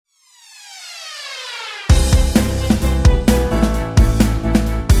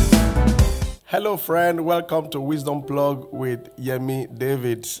Hello, friend. Welcome to Wisdom Plug with Yemi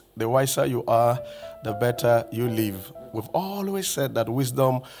Davids. The wiser you are, the better you live. We've always said that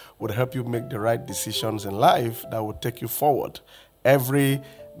wisdom would help you make the right decisions in life that would take you forward. Every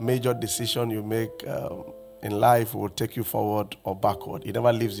major decision you make in life will take you forward or backward. It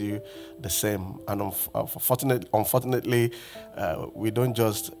never leaves you the same. And unfortunately, we don't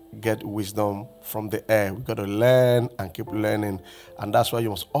just get wisdom from the air. We've got to learn and keep learning. And that's why you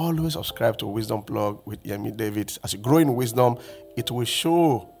must always subscribe to Wisdom Plug with Yemi Davids. As you grow in wisdom, it will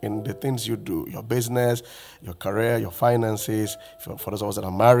show in the things you do, your business, your career, your finances. For those of us that are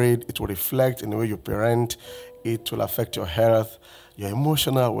married, it will reflect in the way you parent. It will affect your health, your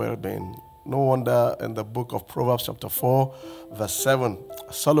emotional well-being. No wonder in the book of Proverbs chapter 4, verse 7,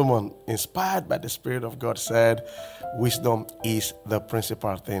 Solomon, inspired by the Spirit of God, said, wisdom is the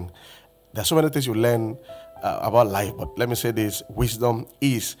principal thing. There are so many things you learn about life, but let me say this, wisdom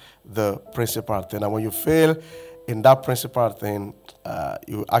is the principal thing. And when you fail in that principal thing,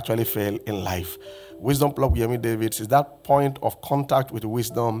 you actually fail in life. Wisdom Plug with Yemi Davids is that point of contact with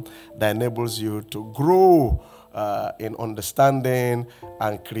wisdom that enables you to grow in understanding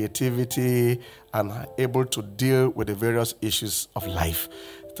and creativity and able to deal with the various issues of life.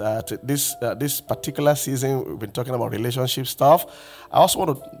 This particular season, we've been talking about relationship stuff. I also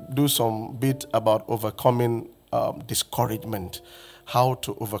want to do some bit about overcoming discouragement. How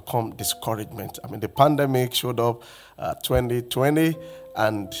to overcome discouragement. I mean, the pandemic showed up 2020,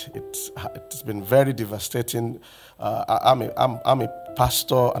 and it's been very devastating. I'm a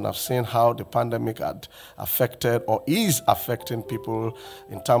pastor, and I've seen how the pandemic had affected or is affecting people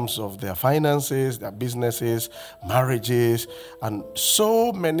in terms of their finances, their businesses, marriages, and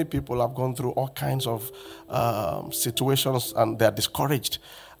so many people have gone through all kinds of situations, and they're discouraged.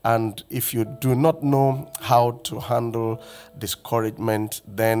 And if you do not know how to handle discouragement,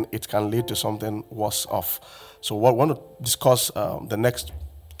 then it can lead to something worse off. So what I want to discuss the next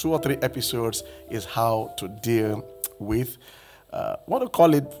 2 or 3 episodes is how to deal with, want to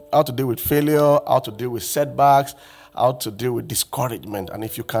call it how to deal with failure, how to deal with setbacks, how to deal with discouragement. And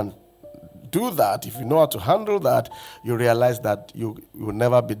if you can do that, if you know how to handle that, you realize that you will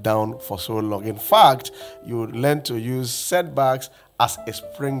never be down for so long. In fact, you learn to use setbacks as a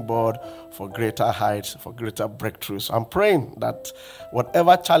springboard for greater heights, for greater breakthroughs. I'm praying that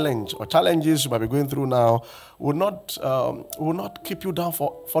whatever challenge or challenges you might be going through now will not keep you down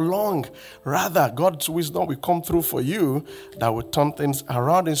for long. Rather, God's wisdom will come through for you that will turn things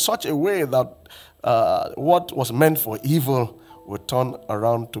around in such a way that what was meant for evil will turn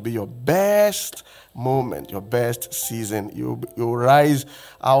around to be your best moment, your best season. You rise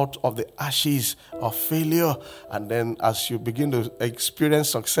out of the ashes of failure, and then as you begin to experience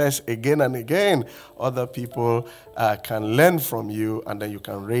success again and again, other people can learn from you, and then you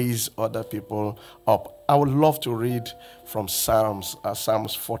can raise other people up. I would love to read from Psalms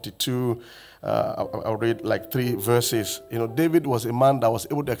 42. I'll read like 3 verses. You know, David was a man that was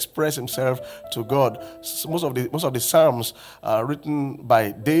able to express himself to God. Most of the Psalms written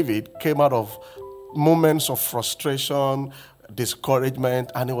by David came out of moments of frustration,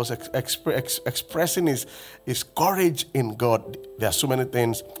 discouragement, and he was expressing his courage in God. There are so many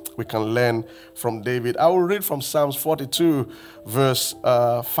things we can learn from David. I will read from Psalms 42, verse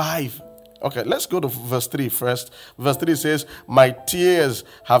 5. Okay, let's go to verse 3 first. Verse 3 says, my tears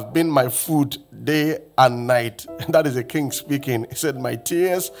have been my food day and night. That is a king speaking. He said, my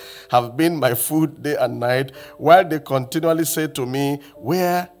tears have been my food day and night, while they continually say to me,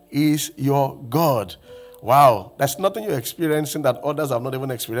 where is your God? Wow, there's nothing you're experiencing that others have not even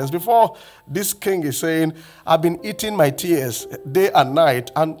experienced before. This king is saying, I've been eating my tears day and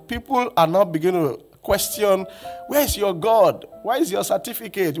night, and people are now beginning to question, where is your God? Where is your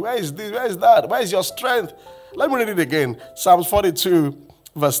certificate? Where is this? Where is that? Where is your strength? Let me read it again. Psalms 42,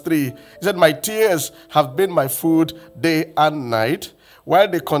 verse 3. He said, my tears have been my food day and night, while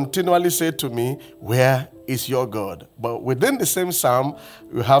they continually say to me, where is your God? But within the same psalm,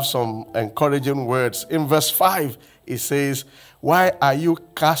 we have some encouraging words. In verse 5, it says, why are you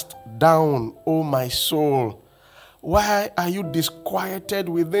cast down, O my soul? Why are you disquieted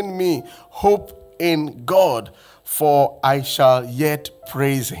within me? Hope in God, for I shall yet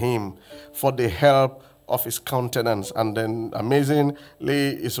praise him for the help of his countenance. And then amazingly,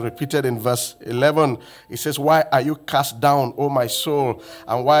 it's repeated in verse 11. It says, why are you cast down, O my soul?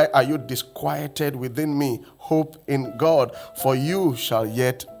 And why are you disquieted within me? Hope in God, for you shall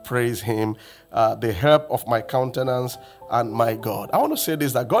yet praise him, the help of my countenance and my God. I want to say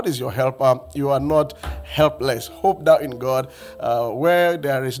this, that God is your helper. You are not helpless. Hope thou in God. Where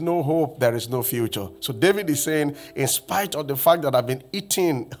there is no hope, there is no future. So David is saying, in spite of the fact that I've been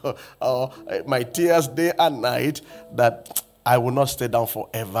eating my tears day and night, that I will not stay down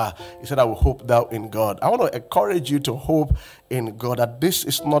forever. He said, I will hope thou in God. I want to encourage you to hope in God, that this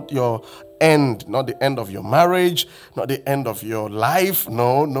is not your end, not the end of your marriage, not the end of your life.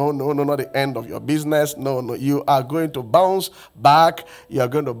 No, not the end of your business. No, you are going to bounce back. You are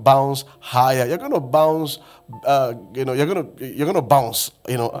going to bounce higher. You're going to bounce, you're going to bounce,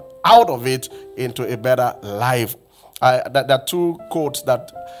 out of it into a better life. There are two quotes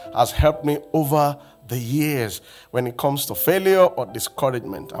that has helped me over the years when it comes to failure or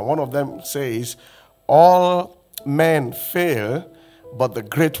discouragement. And one of them says, all men fail, but the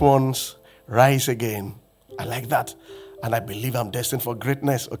great ones rise again. I like that. And I believe I'm destined for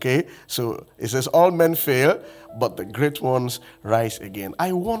greatness, okay? So it says all men fail, but the great ones rise again.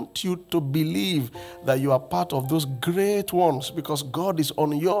 I want you to believe that you are part of those great ones because God is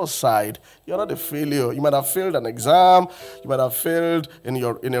on your side. You're not a failure. You might have failed an exam. You might have failed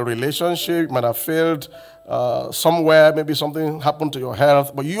in a relationship. You might have failed somewhere. Maybe something happened to your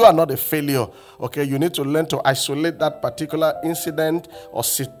health, but you are not a failure, okay? You need to learn to isolate that particular incident or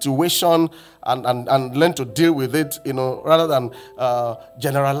situation and learn to deal with it, rather than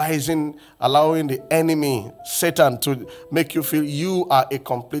generalizing, allowing the enemy, Satan, to make you feel you are a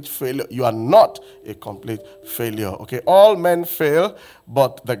complete failure. You are not a complete failure, okay? All men fail,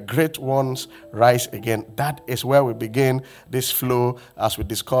 but the great ones rise again. That is where we begin this flow as we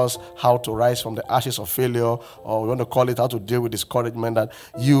discuss how to rise from the ashes of failure, or we want to call it how to deal with discouragement, that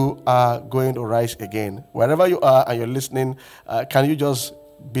you are going to rise again. Wherever you are and you're listening, can you just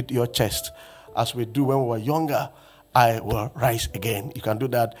beat your chest as we do when we were younger? I will rise again. You can do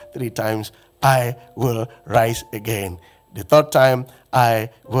that 3 times. I will rise again. The 3rd time, I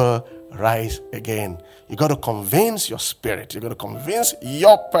will rise again. You got to convince your spirit. You got to convince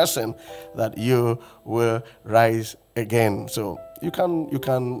your person that you will rise again. So you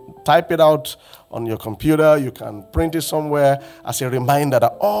can type it out on your computer. You can print it somewhere as a reminder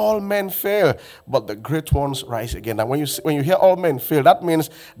that all men fail, but the great ones rise again. And when you hear all men fail, that means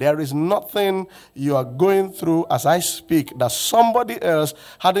there is nothing you are going through as I speak that somebody else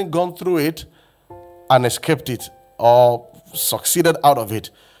hadn't gone through it and escaped it or succeeded out of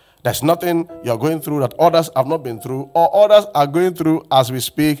it. There's nothing you're going through that others have not been through, or others are going through as we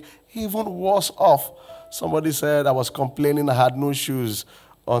speak, even worse off. Somebody said, I was complaining I had no shoes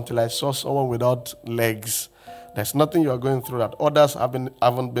until I saw someone without legs. There's nothing you're going through that others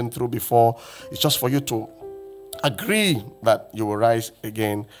haven't been through before. It's just for you to agree that you will rise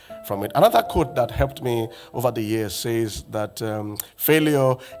again from it. Another quote that helped me over the years says that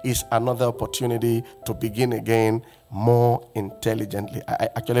failure is another opportunity to begin again more intelligently. I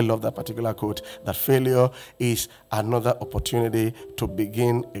actually love that particular quote, that failure is another opportunity to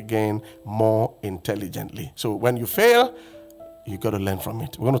begin again more intelligently. So when you fail, you got to learn from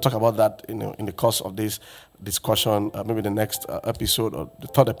it. We're going to talk about that in the course of this discussion, maybe the next episode or the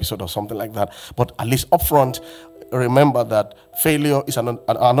 3rd episode or something like that. But at least upfront, remember that failure is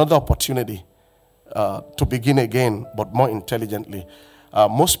another opportunity to begin again, but more intelligently.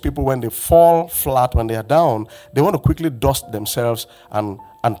 Most people, when they fall flat, when they are down, they want to quickly dust themselves and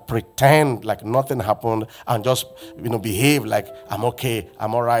pretend like nothing happened and just behave like I'm okay,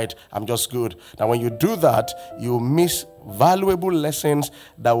 I'm all right, I'm just good. Now when you do that, you miss valuable lessons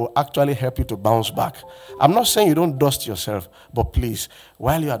that will actually help you to bounce back. I'm not saying you don't dust yourself, but please,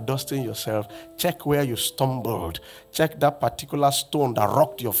 while you are dusting yourself, check where you stumbled. Check that particular stone that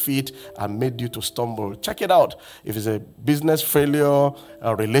rocked your feet and made you to stumble. Check it out. If it's a business failure,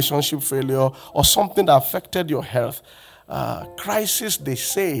 a relationship failure, or something that affected your health. Crisis, they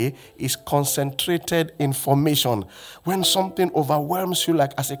say, is concentrated information. When something overwhelms you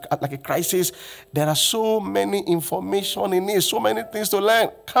like a crisis, there are so many information in it, so many things to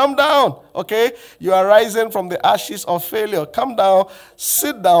learn. Calm down, okay? You are rising from the ashes of failure. Calm down,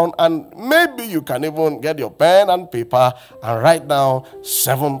 sit down, and maybe you can even get your pen and paper and write down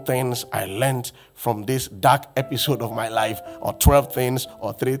 7 things I learned from this dark episode of my life, or 12 things,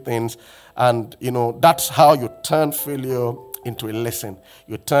 or 3 things. And, that's how you turn failure into a lesson.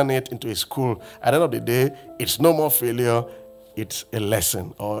 You turn it into a school. At the end of the day, it's no more failure. It's a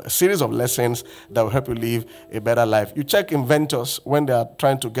lesson, or a series of lessons that will help you live a better life. You check inventors when they are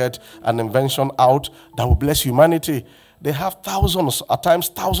trying to get an invention out that will bless humanity. They have thousands, at times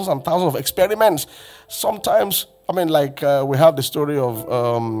thousands and thousands of experiments. Sometimes, I mean, like we have the story of,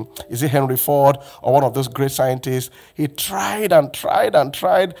 is it Henry Ford or one of those great scientists? He tried and tried and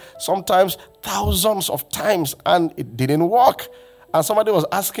tried, sometimes thousands of times, and it didn't work. And somebody was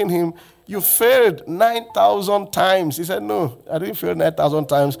asking him, you failed 9,000 times. He said, no, I didn't fail 9,000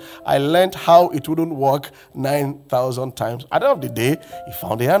 times. I learned how it wouldn't work 9,000 times. At the end of the day, he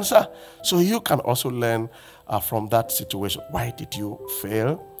found the answer. So you can also learn from that situation. Why did you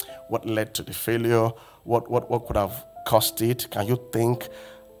fail? What led to the failure? What could have caused it? Can you think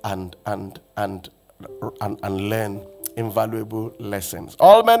and learn invaluable lessons?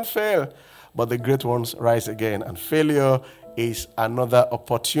 All men fail, but the great ones rise again. And failure is another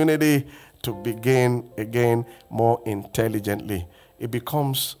opportunity to begin again more intelligently. It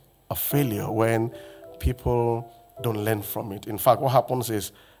becomes a failure when people don't learn from it. In fact, what happens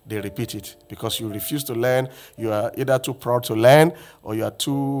is they repeat it because you refuse to learn. You are either too proud to learn or you are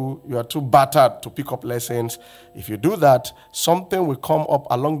too battered to pick up lessons. If you do that, something will come up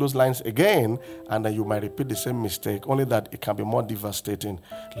along those lines again, and then you might repeat the same mistake, only that it can be more devastating.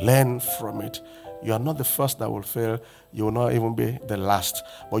 Learn from it. You are not the first that will fail. You will not even be the last.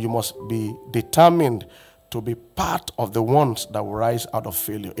 But you must be determined to be part of the ones that will rise out of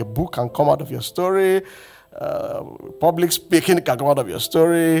failure. A book can come out of your story. Public speaking can come out of your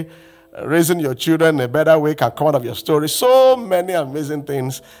story. Raising your children in a better way can come out of your story. So many amazing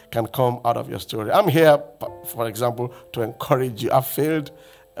things can come out of your story. I'm here, for example, to encourage you. I failed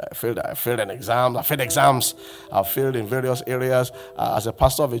in exams. I failed exams. I failed in various areas. As a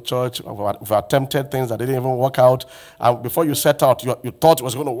pastor of a church, we've attempted things that didn't even work out. And before you set out, you thought it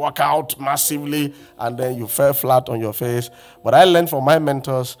was going to work out massively, and then you fell flat on your face. But I learned from my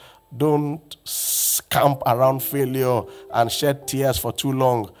mentors, don't camp around failure and shed tears for too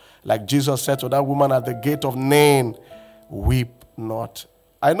long. Like Jesus said to that woman at the gate of Nain, weep not.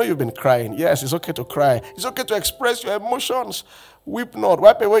 I know you've been crying. Yes, it's okay to cry. It's okay to express your emotions. Weep not.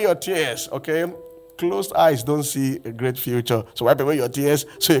 Wipe away your tears, okay? Closed eyes don't see a great future. So wipe away your tears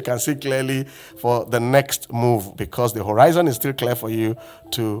so you can see clearly for the next move, because the horizon is still clear for you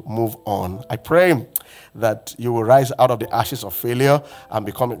to move on. I pray that you will rise out of the ashes of failure and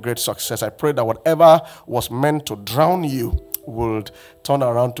become a great success. I pray that whatever was meant to drown you would turn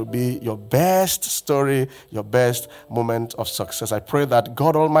around to be your best story, your best moment of success. I pray that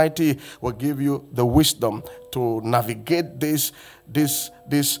God Almighty will give you the wisdom to navigate this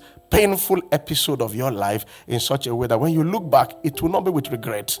painful episode of your life in such a way that when you look back, it will not be with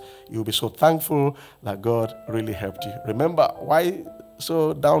regret. You'll be so thankful that God really helped you. Remember, why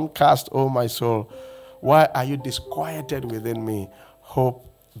so downcast, O my soul? Why are you disquieted within me?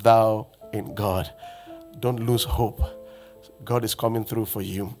 Hope thou in God. Don't lose hope. God is coming through for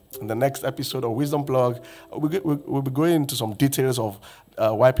you. In the next episode of Wisdom Plug, we'll be going into some details of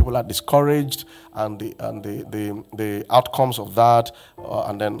why people are discouraged and the outcomes of that,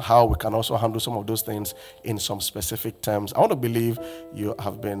 and then how we can also handle some of those things in some specific terms. I want to believe you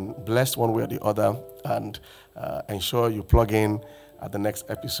have been blessed one way or the other, and ensure you plug in at the next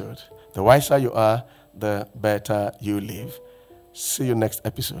episode. The wiser you are, the better you live. See you next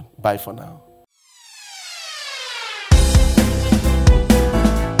episode. Bye for now.